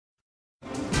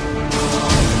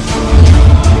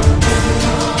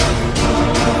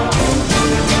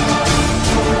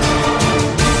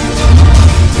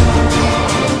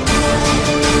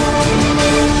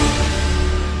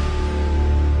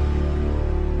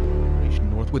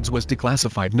Northwoods was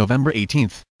declassified November 18,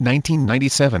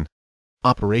 1997.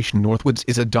 Operation Northwoods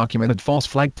is a documented false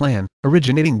flag plan,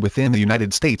 originating within the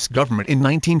United States government in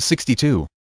 1962.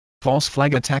 False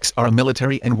flag attacks are a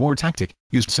military and war tactic,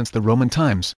 used since the Roman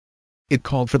times. It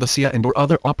called for the CIA and/or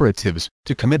other operatives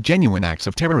to commit genuine acts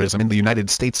of terrorism in the United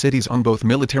States cities on both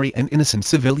military and innocent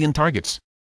civilian targets.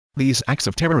 These acts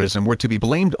of terrorism were to be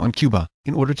blamed on Cuba,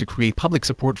 in order to create public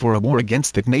support for a war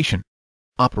against that nation.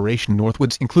 Operation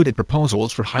Northwoods included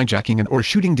proposals for hijacking and/or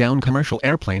shooting down commercial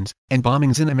airplanes, and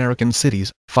bombings in American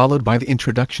cities, followed by the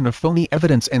introduction of phony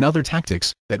evidence and other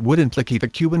tactics that would implicate the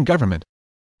Cuban government.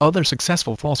 Other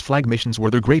successful false flag missions were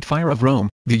the Great Fire of Rome,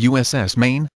 the USS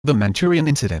Maine, the Manchurian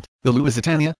Incident, the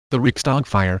Lusitania, the Reichstag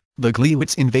Fire, the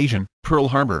Gleiwitz Invasion, Pearl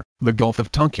Harbor, the Gulf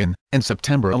of Tonkin, and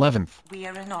September 11th. We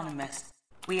are anonymous.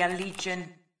 We are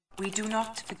legion. We do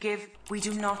not forgive. We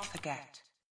do not forget.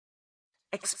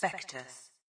 Expect us.